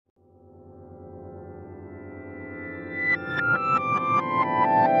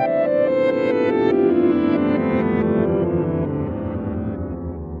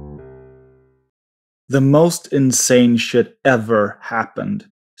The most insane shit ever happened.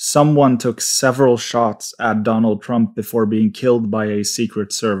 Someone took several shots at Donald Trump before being killed by a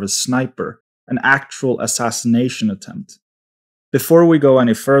Secret Service sniper, an actual assassination attempt. Before we go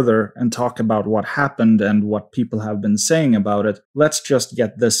any further and talk about what happened and what people have been saying about it, let's just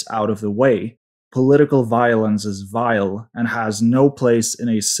get this out of the way. Political violence is vile and has no place in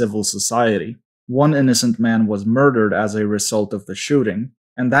a civil society. One innocent man was murdered as a result of the shooting,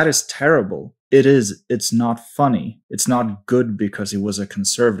 and that is terrible. It's not funny. It's not good because he was a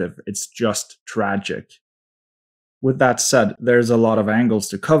conservative. It's just tragic. With that said, there's a lot of angles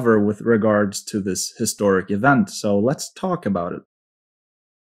to cover with regards to this historic event, so let's talk about it.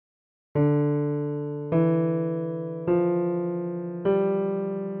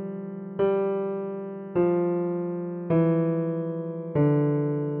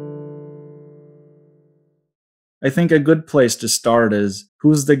 I think a good place to start is,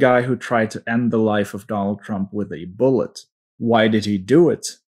 who's the guy who tried to end the life of Donald Trump with a bullet? Why did he do it?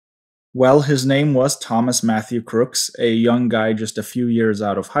 Well, his name was Thomas Matthew Crooks, a young guy just a few years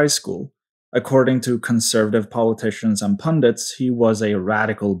out of high school. According to conservative politicians and pundits, he was a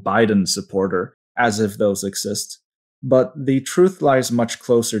radical Biden supporter, as if those exist. But the truth lies much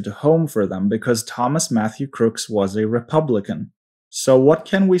closer to home for them because Thomas Matthew Crooks was a Republican. So what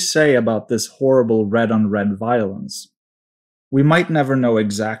can we say about this horrible red-on-red violence? We might never know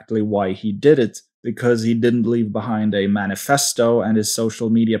exactly why he did it, because he didn't leave behind a manifesto and his social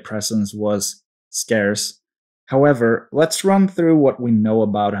media presence was scarce. However, let's run through what we know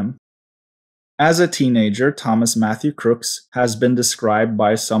about him. As a teenager, Thomas Matthew Crooks has been described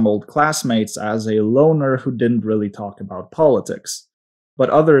by some old classmates as a loner who didn't really talk about politics. But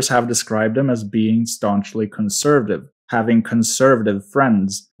others have described him as being staunchly conservative, having conservative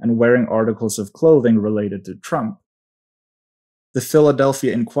friends, and wearing articles of clothing related to Trump. The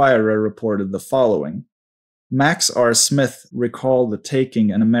Philadelphia Inquirer reported the following. Max R. Smith recalled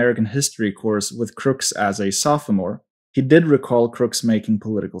taking an American history course with Crooks as a sophomore. He did recall Crooks making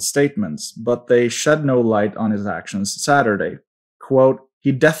political statements, but they shed no light on his actions Saturday. Quote,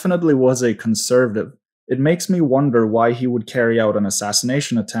 "He definitely was a conservative. It makes me wonder why he would carry out an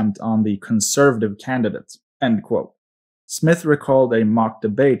assassination attempt on the conservative candidate." End quote. Smith recalled a mock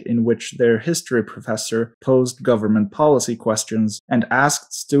debate in which their history professor posed government policy questions and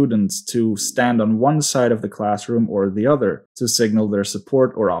asked students to stand on one side of the classroom or the other to signal their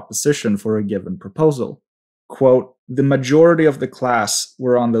support or opposition for a given proposal. Quote, "The majority of the class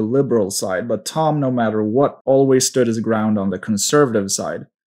were on the liberal side, but Tom, no matter what, always stood his ground on the conservative side.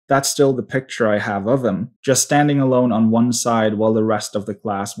 That's still the picture I have of him, just standing alone on one side while the rest of the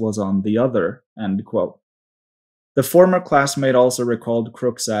class was on the other." End quote. The former classmate also recalled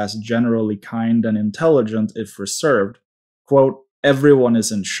Crooks as generally kind and intelligent if reserved. Quote, "Everyone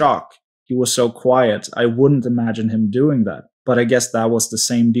is in shock. He was so quiet, I wouldn't imagine him doing that, but I guess that was the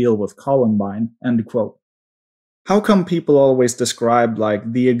same deal with Columbine." End quote. How come people always describe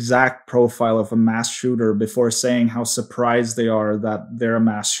the exact profile of a mass shooter before saying how surprised they are that they're a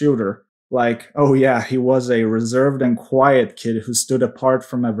mass shooter? Oh yeah, he was a reserved and quiet kid who stood apart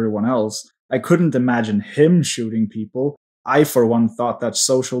from everyone else. I couldn't imagine him shooting people. I, for one, thought that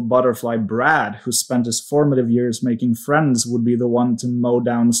social butterfly Brad, who spent his formative years making friends, would be the one to mow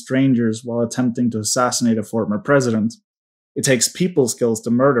down strangers while attempting to assassinate a former president. It takes people skills to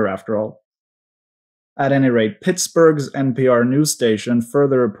murder, after all. At any rate, Pittsburgh's NPR news station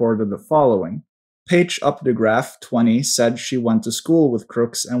further reported the following. Paige Updegraff, 20, said she went to school with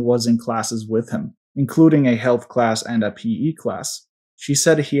Crooks and was in classes with him, including a health class and a PE class. She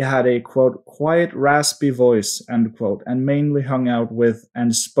said he had a, quote, "quiet, raspy voice," end quote, and mainly hung out with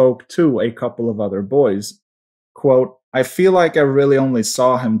and spoke to a couple of other boys. Quote, "I feel like I really only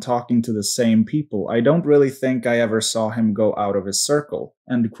saw him talking to the same people. I don't really think I ever saw him go out of his circle,"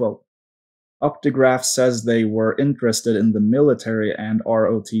 end quote. Updegraff says they were interested in the military and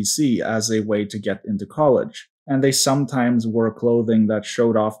ROTC as a way to get into college, and they sometimes wore clothing that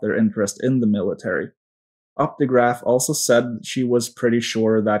showed off their interest in the military. Updegraff also said she was pretty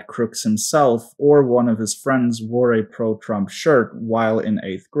sure that Crooks himself or one of his friends wore a pro-Trump shirt while in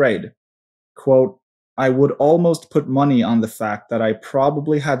 8th grade. Quote, "I would almost put money on the fact that I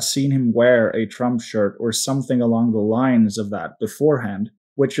probably had seen him wear a Trump shirt or something along the lines of that beforehand,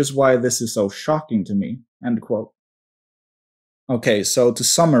 which is why this is so shocking to me." End quote. Okay, so to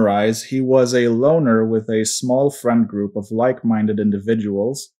summarize, he was a loner with a small friend group of like-minded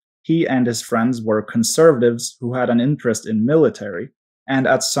individuals. He and his friends were conservatives who had an interest in military, and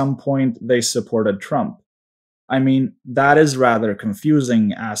at some point they supported Trump. I mean, that is rather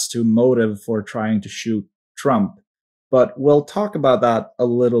confusing as to motive for trying to shoot Trump. But we'll talk about that a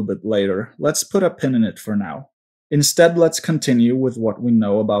little bit later. Let's put a pin in it for now. Instead, let's continue with what we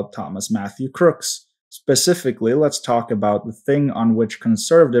know about Thomas Matthew Crooks. Specifically, let's talk about the thing on which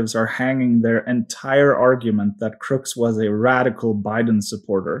conservatives are hanging their entire argument that Crooks was a radical Biden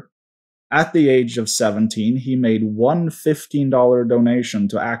supporter. At the age of 17, he made one $15 donation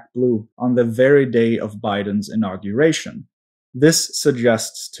to Act Blue on the very day of Biden's inauguration. This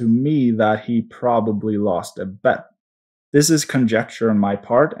suggests to me that he probably lost a bet. This is conjecture on my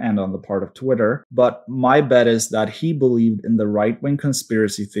part and on the part of Twitter, but my bet is that he believed in the right-wing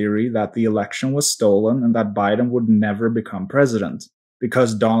conspiracy theory that the election was stolen and that Biden would never become president,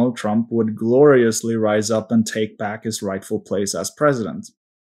 because Donald Trump would gloriously rise up and take back his rightful place as president.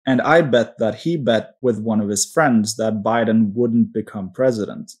 And I bet that he bet with one of his friends that Biden wouldn't become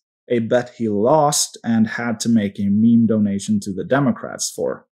president, a bet he lost and had to make a meme donation to the Democrats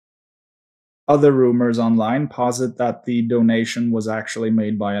for. Other rumors online posit that the donation was actually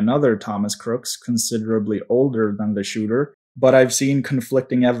made by another Thomas Crooks, considerably older than the shooter, but I've seen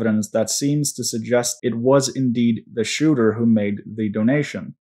conflicting evidence that seems to suggest it was indeed the shooter who made the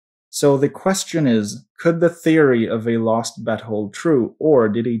donation. So the question is, could the theory of a lost bet hold true, or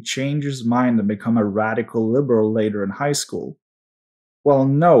did he change his mind and become a radical liberal later in high school? Well,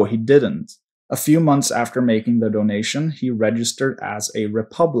 no, he didn't. A few months after making the donation, he registered as a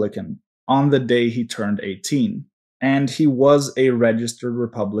Republican on the day he turned 18, and he was a registered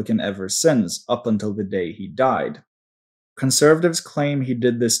Republican ever since, up until the day he died. Conservatives claim he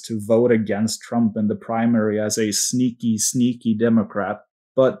did this to vote against Trump in the primary as a sneaky Democrat,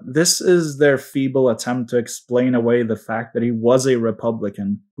 but this is their feeble attempt to explain away the fact that he was a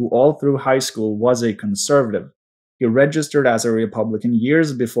Republican who all through high school was a conservative. He registered as a Republican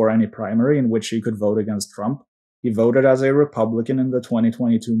years before any primary in which he could vote against Trump. He voted as a Republican in the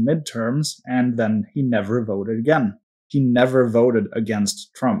 2022 midterms, and then he never voted again. He never voted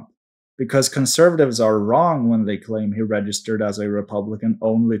against Trump. Because conservatives are wrong when they claim he registered as a Republican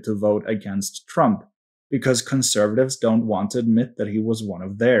only to vote against Trump, because conservatives don't want to admit that he was one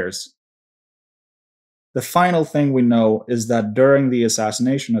of theirs. The final thing we know is that during the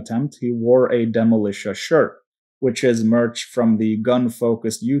assassination attempt, he wore a Demolitia shirt, which is merch from the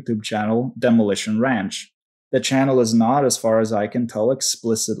gun-focused YouTube channel Demolition Ranch. The channel is not, as far as I can tell,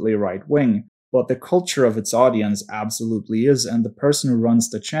 explicitly right-wing, but the culture of its audience absolutely is, and the person who runs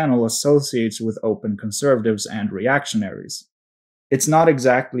the channel associates with open conservatives and reactionaries. It's not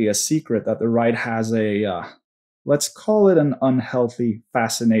exactly a secret that the right has a, let's call it an unhealthy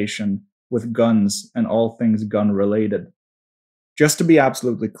fascination with guns and all things gun-related. Just to be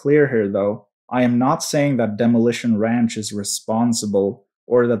absolutely clear here, though, I am not saying that Demolition Ranch is responsible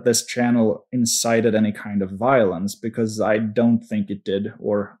or that this channel incited any kind of violence, because I don't think it did,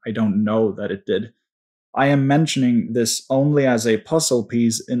 or I don't know that it did. I am mentioning this only as a puzzle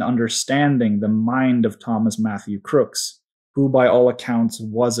piece in understanding the mind of Thomas Matthew Crooks, who by all accounts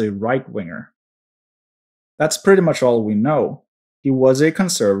was a right-winger. That's pretty much all we know. He was a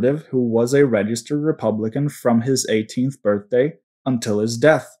conservative who was a registered Republican from his 18th birthday until his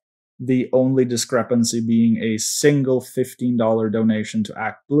death. The only discrepancy being a single $15 donation to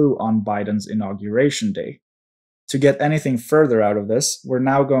Act Blue on Biden's inauguration day. To get anything further out of this, we're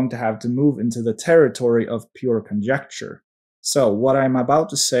now going to have to move into the territory of pure conjecture. So what I'm about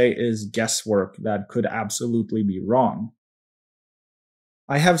to say is guesswork that could absolutely be wrong.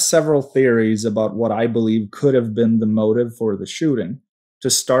 I have several theories about what I believe could have been the motive for the shooting.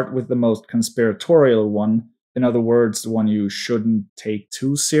 To start with the most conspiratorial one, in other words, the one you shouldn't take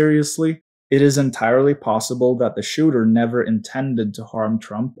too seriously, it is entirely possible that the shooter never intended to harm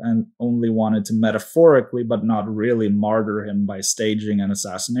Trump and only wanted to metaphorically but not really martyr him by staging an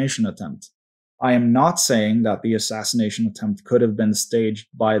assassination attempt. I am not saying that the assassination attempt could have been staged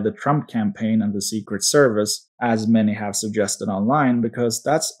by the Trump campaign and the Secret Service, as many have suggested online, because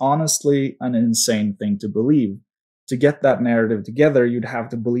that's honestly an insane thing to believe. To get that narrative together, you'd have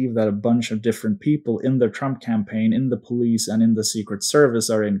to believe that a bunch of different people in the Trump campaign, in the police, and in the Secret Service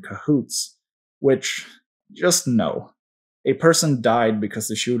are in cahoots. Which, just no. A person died because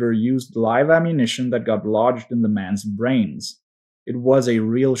the shooter used live ammunition that got lodged in the man's brains. It was a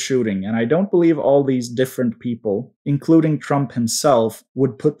real shooting, and I don't believe all these different people, including Trump himself,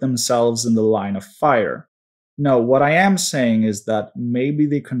 would put themselves in the line of fire. No, what I am saying is that maybe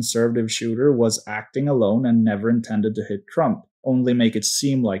the conservative shooter was acting alone and never intended to hit Trump, only make it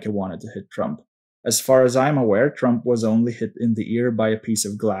seem like he wanted to hit Trump. As far as I'm aware, Trump was only hit in the ear by a piece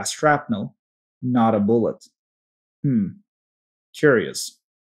of glass shrapnel, not a bullet. Curious.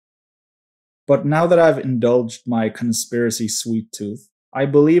 But now that I've indulged my conspiracy sweet tooth, I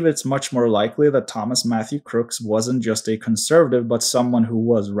believe it's much more likely that Thomas Matthew Crooks wasn't just a conservative, but someone who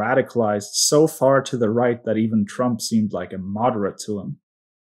was radicalized so far to the right that even Trump seemed like a moderate to him.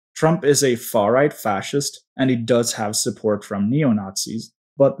 Trump is a far-right fascist, and he does have support from neo-Nazis,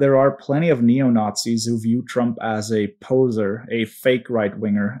 but there are plenty of neo-Nazis who view Trump as a poser, a fake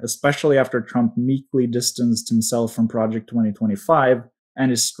right-winger, especially after Trump meekly distanced himself from Project 2025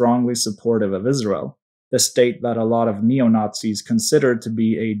 and is strongly supportive of Israel, the state that a lot of neo-Nazis consider to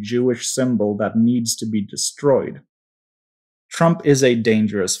be a Jewish symbol that needs to be destroyed. Trump is a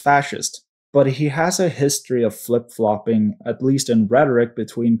dangerous fascist, but he has a history of flip-flopping, at least in rhetoric,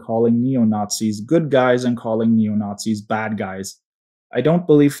 between calling neo-Nazis good guys and calling neo-Nazis bad guys. I don't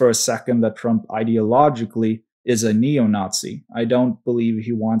believe for a second that Trump ideologically is a neo-Nazi. I don't believe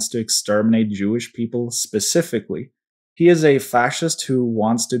he wants to exterminate Jewish people specifically. He is a fascist who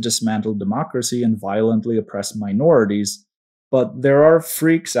wants to dismantle democracy and violently oppress minorities, but there are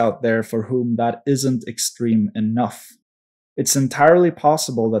freaks out there for whom that isn't extreme enough. It's entirely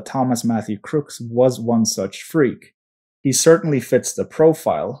possible that Thomas Matthew Crooks was one such freak. He certainly fits the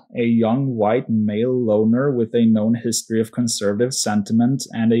profile, a young white male loner with a known history of conservative sentiment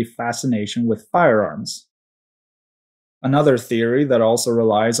and a fascination with firearms. Another theory that also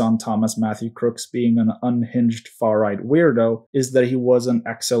relies on Thomas Matthew Crooks being an unhinged far-right weirdo is that he was an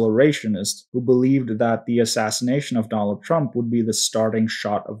accelerationist who believed that the assassination of Donald Trump would be the starting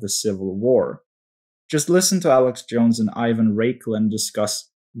shot of the Civil War. Just listen to Alex Jones and Ivan Raiklin discuss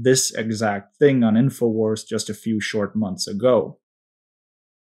this exact thing on InfoWars just a few short months ago.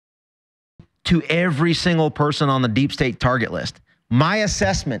 To every single person on the deep state target list. My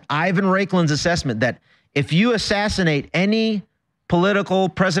assessment, Ivan Raiklin's assessment, that if you assassinate any political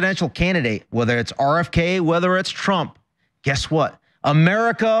presidential candidate, whether it's RFK, whether it's Trump, guess what?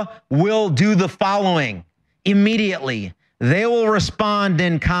 America will do the following immediately. They will respond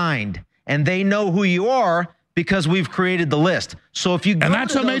in kind, and they know who you are because we've created the list. So if you go and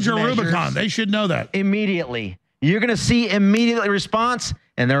that's to a major measures, Rubicon. They should know that. Immediately. You're going to see immediately response,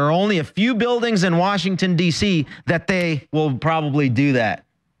 and there are only a few buildings in Washington, D.C. that they will probably do that.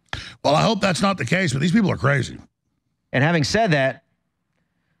 Well, I hope that's not the case, but these people are crazy. And having said that,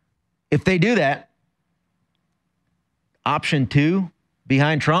 if they do that, option 2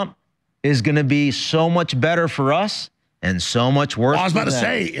 behind Trump is going to be so much better for us and so much worse. Well, I was about to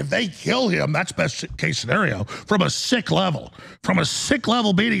say, if they kill him, that's best case scenario from a sick level. From a sick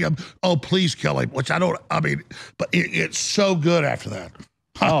level beating him, oh, please kill him, which but it's so good after that.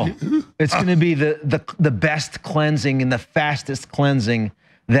 Oh, it's going to be the best cleansing and the fastest cleansing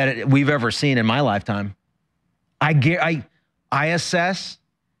that we've ever seen in my lifetime. I assess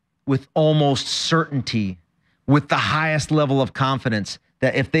with almost certainty, with the highest level of confidence,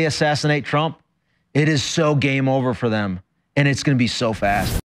 that if they assassinate Trump, it is so game over for them, and it's going to be so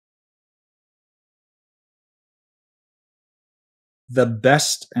fast. The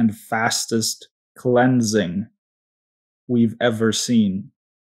best and fastest cleansing we've ever seen.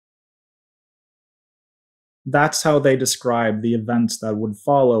 That's how they describe the events that would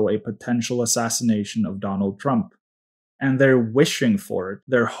follow a potential assassination of Donald Trump. And they're wishing for it,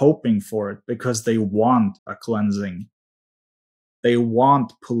 they're hoping for it, because they want a cleansing. They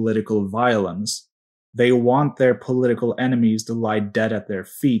want political violence. They want their political enemies to lie dead at their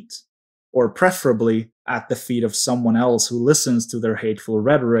feet, or preferably at the feet of someone else who listens to their hateful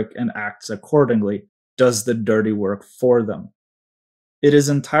rhetoric and acts accordingly, does the dirty work for them. It is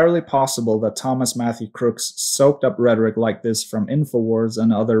entirely possible that Thomas Matthew Crooks soaked up rhetoric like this from InfoWars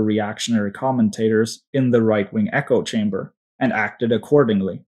and other reactionary commentators in the right-wing echo chamber, and acted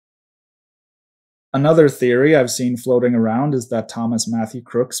accordingly. Another theory I've seen floating around is that Thomas Matthew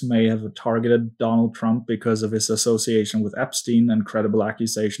Crooks may have targeted Donald Trump because of his association with Epstein and credible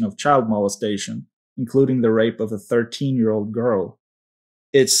accusation of child molestation, including the rape of a 13-year-old girl.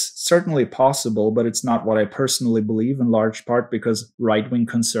 It's certainly possible, but it's not what I personally believe, in large part because right-wing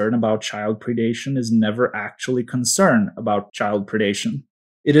concern about child predation is never actually concern about child predation.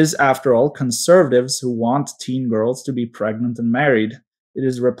 It is, after all, conservatives who want teen girls to be pregnant and married. It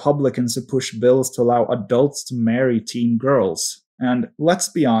is Republicans who push bills to allow adults to marry teen girls. And let's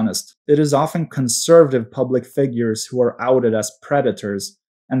be honest, it is often conservative public figures who are outed as predators,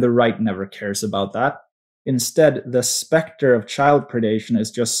 and the right never cares about that. Instead, the specter of child predation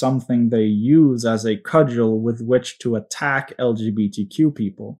is just something they use as a cudgel with which to attack LGBTQ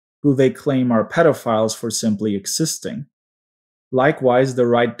people, who they claim are pedophiles for simply existing. Likewise, the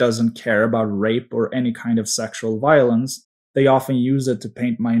right doesn't care about rape or any kind of sexual violence. They often use it to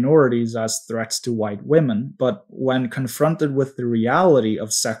paint minorities as threats to white women, but when confronted with the reality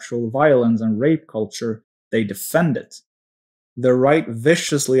of sexual violence and rape culture, they defend it. The right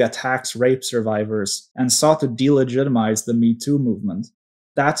viciously attacks rape survivors and sought to delegitimize the Me Too movement.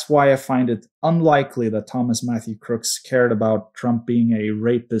 That's why I find it unlikely that Thomas Matthew Crooks cared about Trump being a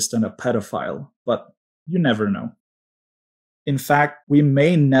rapist and a pedophile, but you never know. In fact, we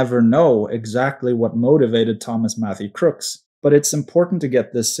may never know exactly what motivated Thomas Matthew Crooks, but it's important to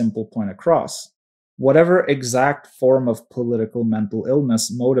get this simple point across. Whatever exact form of political mental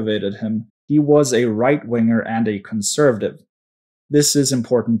illness motivated him, he was a right-winger and a conservative. This is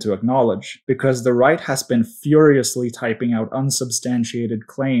important to acknowledge, because the right has been furiously typing out unsubstantiated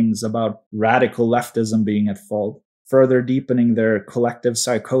claims about radical leftism being at fault, further deepening their collective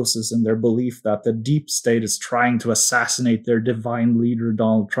psychosis in their belief that the deep state is trying to assassinate their divine leader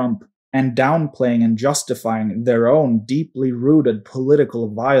Donald Trump, and downplaying and justifying their own deeply rooted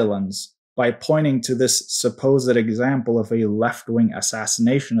political violence by pointing to this supposed example of a left-wing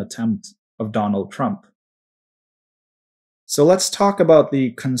assassination attempt of Donald Trump. So let's talk about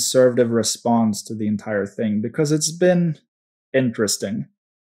the conservative response to the entire thing, because it's been interesting.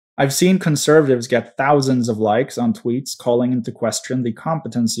 I've seen conservatives get thousands of likes on tweets calling into question the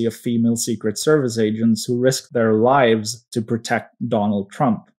competency of female Secret Service agents who risked their lives to protect Donald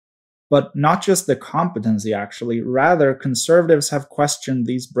Trump. But not just the competency, actually. Rather, conservatives have questioned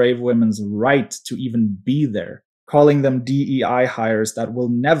these brave women's right to even be there, calling them DEI hires that will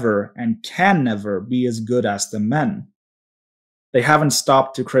never and can never be as good as the men. They haven't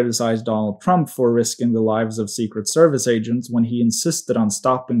stopped to criticize Donald Trump for risking the lives of Secret Service agents when he insisted on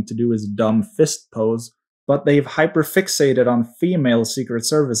stopping to do his dumb fist pose, but they've hyperfixated on female Secret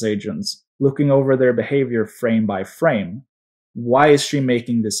Service agents, looking over their behavior frame by frame. Why is she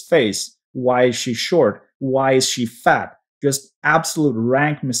making this face? Why is she short? Why is she fat? Just absolute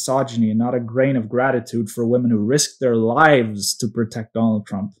rank misogyny and not a grain of gratitude for women who risked their lives to protect Donald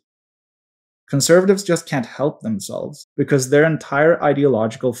Trump. Conservatives just can't help themselves, because their entire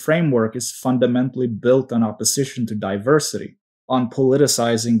ideological framework is fundamentally built on opposition to diversity, on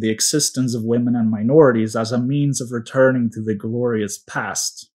politicizing the existence of women and minorities as a means of returning to the glorious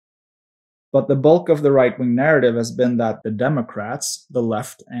past. But the bulk of the right-wing narrative has been that the Democrats, the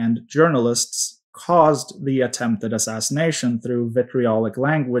left, and journalists caused the attempted assassination through vitriolic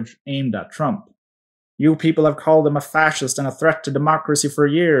language aimed at Trump. You people have called him a fascist and a threat to democracy for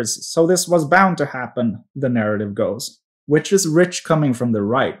years, so this was bound to happen, the narrative goes, which is rich coming from the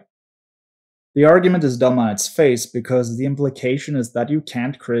right. The argument is dumb on its face because the implication is that you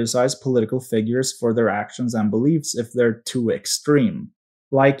can't criticize political figures for their actions and beliefs if they're too extreme.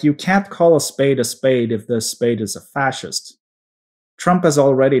 Like, you can't call a spade if the spade is a fascist. Trump has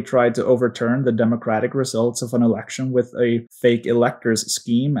already tried to overturn the democratic results of an election with a fake electors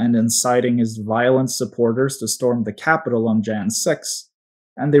scheme and inciting his violent supporters to storm the Capitol on Jan 6.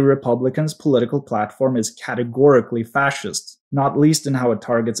 And the Republicans' political platform is categorically fascist, not least in how it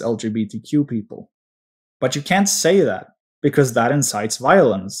targets LGBTQ people. But you can't say that, because that incites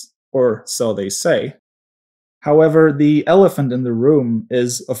violence, or so they say. However, the elephant in the room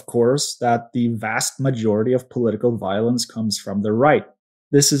is, of course, that the vast majority of political violence comes from the right.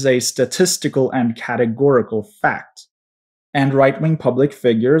 This is a statistical and categorical fact. And right-wing public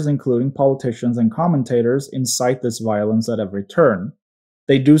figures, including politicians and commentators, incite this violence at every turn.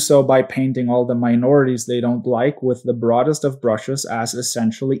 They do so by painting all the minorities they don't like with the broadest of brushes as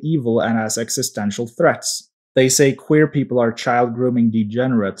essentially evil and as existential threats. They say queer people are child-grooming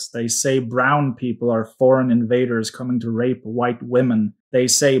degenerates. They say brown people are foreign invaders coming to rape white women. They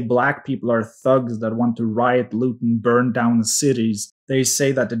say black people are thugs that want to riot, loot, and burn down cities. They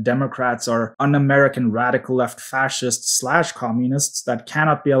say that the Democrats are un-American radical left fascists / communists that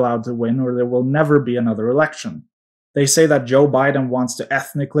cannot be allowed to win or there will never be another election. They say that Joe Biden wants to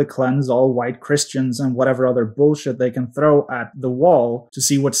ethnically cleanse all white Christians and whatever other bullshit they can throw at the wall to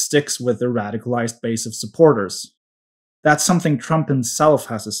see what sticks with the radicalized base of supporters. That's something Trump himself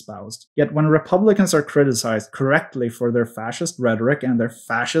has espoused. Yet when Republicans are criticized correctly for their fascist rhetoric and their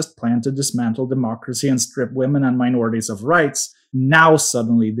fascist plan to dismantle democracy and strip women and minorities of rights, now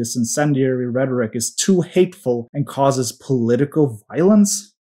suddenly this incendiary rhetoric is too hateful and causes political violence?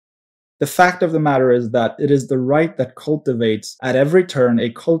 The fact of the matter is that it is the right that cultivates, at every turn, a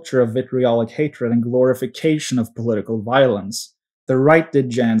culture of vitriolic hatred and glorification of political violence. The right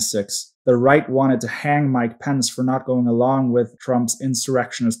did Jan 6. The right wanted to hang Mike Pence for not going along with Trump's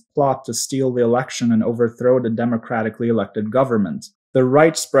insurrectionist plot to steal the election and overthrow the democratically elected government. The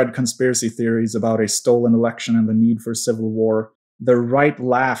right spread conspiracy theories about a stolen election and the need for civil war. The right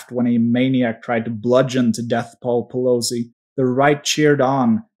laughed when a maniac tried to bludgeon to death Paul Pelosi. The right cheered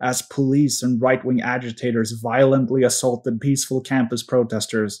on as police and right-wing agitators violently assaulted peaceful campus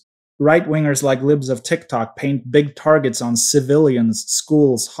protesters. Right-wingers like libs of TikTok paint big targets on civilians,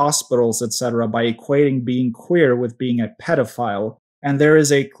 schools, hospitals, etc. by equating being queer with being a pedophile, and there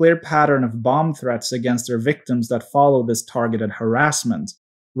is a clear pattern of bomb threats against their victims that follow this targeted harassment.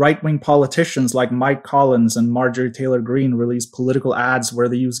 Right-wing politicians like Mike Collins and Marjorie Taylor Greene release political ads where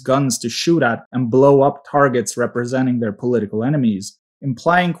they use guns to shoot at and blow up targets representing their political enemies,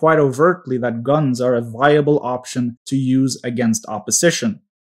 implying quite overtly that guns are a viable option to use against opposition.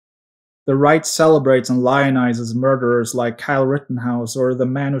 The right celebrates and lionizes murderers like Kyle Rittenhouse, or the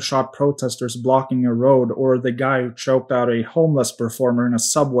man who shot protesters blocking a road, or the guy who choked out a homeless performer in a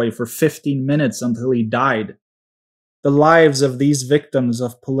subway for 15 minutes until he died. The lives of these victims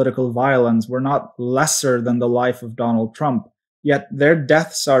of political violence were not lesser than the life of Donald Trump, yet their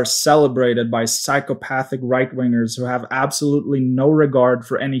deaths are celebrated by psychopathic right-wingers who have absolutely no regard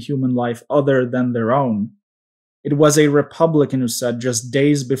for any human life other than their own. It was a Republican who said just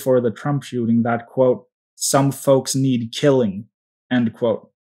days before the Trump shooting that, quote, "some folks need killing," end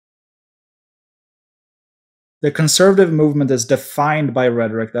quote. The conservative movement is defined by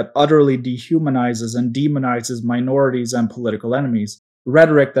rhetoric that utterly dehumanizes and demonizes minorities and political enemies,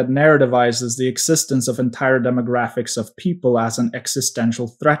 rhetoric that narrativizes the existence of entire demographics of people as an existential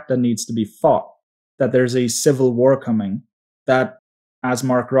threat that needs to be fought, that there's a civil war coming, that, as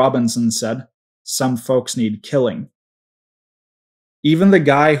Mark Robinson said, some folks need killing. Even the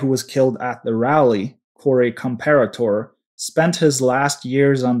guy who was killed at the rally, Corey Comparator, spent his last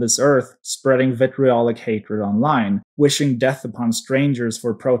years on this earth spreading vitriolic hatred online, wishing death upon strangers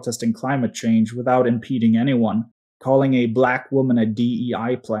for protesting climate change without impeding anyone, calling a black woman a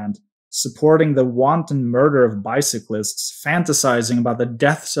DEI plant, supporting the wanton murder of bicyclists, fantasizing about the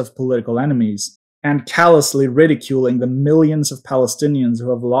deaths of political enemies, and callously ridiculing the millions of Palestinians who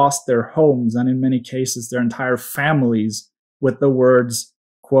have lost their homes and in many cases their entire families with the words,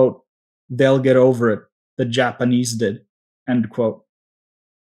 quote, "they'll get over it, the Japanese did," end quote.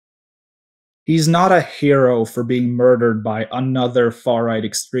 He's not a hero for being murdered by another far-right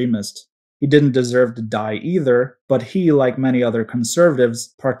extremist. He didn't deserve to die either, but he, like many other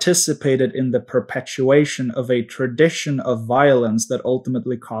conservatives, participated in the perpetuation of a tradition of violence that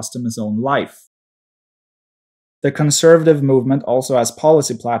ultimately cost him his own life. The conservative movement also has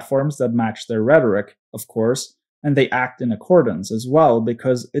policy platforms that match their rhetoric, of course, and they act in accordance as well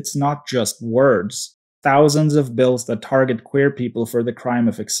because it's not just words. Thousands of bills that target queer people for the crime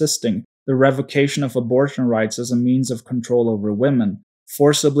of existing, the revocation of abortion rights as a means of control over women,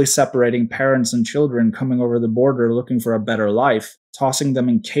 forcibly separating parents and children coming over the border looking for a better life, tossing them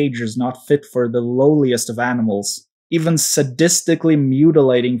in cages not fit for the lowliest of animals, even sadistically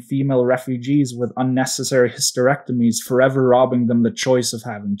mutilating female refugees with unnecessary hysterectomies, forever robbing them the choice of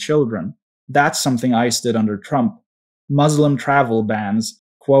having children. That's something ICE did under Trump. Muslim travel bans,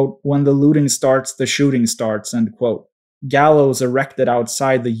 quote, "when the looting starts, the shooting starts," end quote. Gallows erected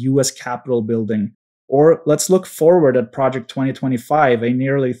outside the US Capitol building. Or let's look forward at Project 2025, a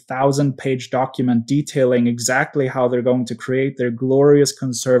nearly 1,000-page document detailing exactly how they're going to create their glorious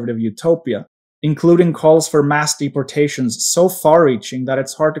conservative utopia, including calls for mass deportations so far-reaching that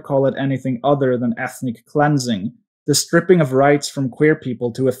it's hard to call it anything other than ethnic cleansing, the stripping of rights from queer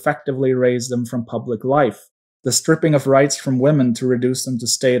people to effectively erase them from public life, the stripping of rights from women to reduce them to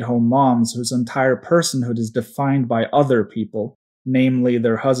stay-at-home moms whose entire personhood is defined by other people, namely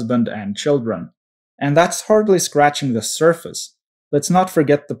their husband and children. And that's hardly scratching the surface. Let's not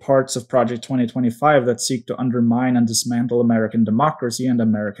forget the parts of Project 2025 that seek to undermine and dismantle American democracy and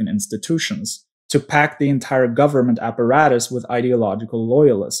American institutions, to pack the entire government apparatus with ideological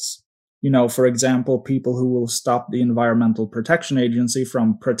loyalists. You know, for example, people who will stop the Environmental Protection Agency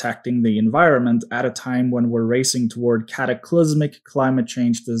from protecting the environment at a time when we're racing toward cataclysmic climate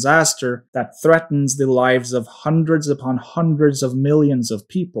change disaster that threatens the lives of hundreds upon hundreds of millions of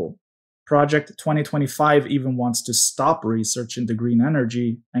people. Project 2025 even wants to stop research into green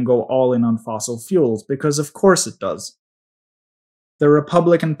energy and go all in on fossil fuels, because of course it does. The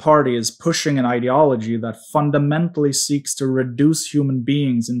Republican Party is pushing an ideology that fundamentally seeks to reduce human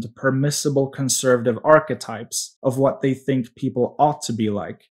beings into permissible conservative archetypes of what they think people ought to be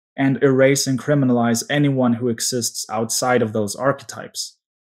like, and erase and criminalize anyone who exists outside of those archetypes.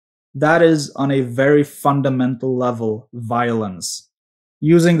 That is, on a very fundamental level, violence.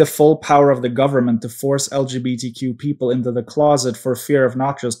 Using the full power of the government to force LGBTQ people into the closet for fear of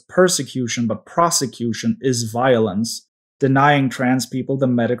not just persecution but prosecution is violence. Denying trans people the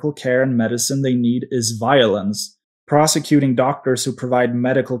medical care and medicine they need is violence. Prosecuting doctors who provide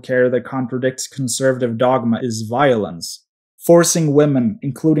medical care that contradicts conservative dogma is violence. Forcing women,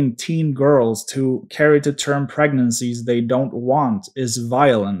 including teen girls, to carry to term pregnancies they don't want is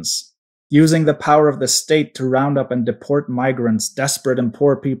violence. Using the power of the state to round up and deport migrants, desperate and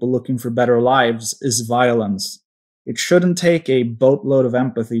poor people looking for better lives, is violence. It shouldn't take a boatload of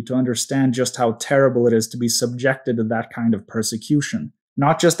empathy to understand just how terrible it is to be subjected to that kind of persecution.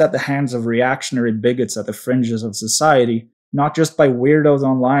 Not just at the hands of reactionary bigots at the fringes of society, not just by weirdos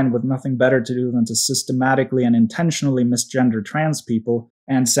online with nothing better to do than to systematically and intentionally misgender trans people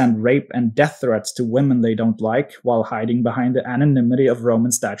and send rape and death threats to women they don't like while hiding behind the anonymity of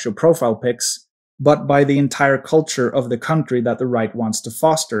Roman statue profile pics, but by the entire culture of the country that the right wants to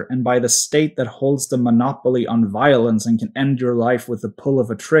foster, and by the state that holds the monopoly on violence and can end your life with the pull of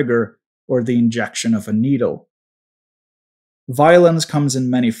a trigger or the injection of a needle. Violence comes in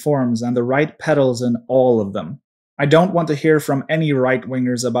many forms, and the right peddles in all of them. I don't want to hear from any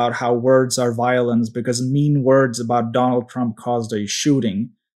right-wingers about how words are violence because mean words about Donald Trump caused a shooting.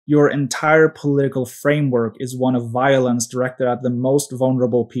 Your entire political framework is one of violence directed at the most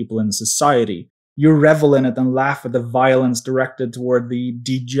vulnerable people in society. You revel in it and laugh at the violence directed toward the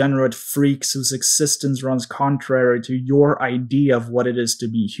degenerate freaks whose existence runs contrary to your idea of what it is to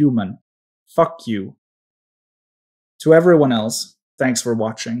be human. Fuck you. To everyone else, thanks for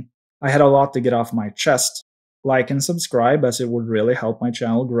watching. I had a lot to get off my chest. Like and subscribe as it would really help my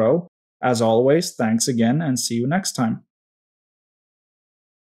channel grow. As always, thanks again and see you next time.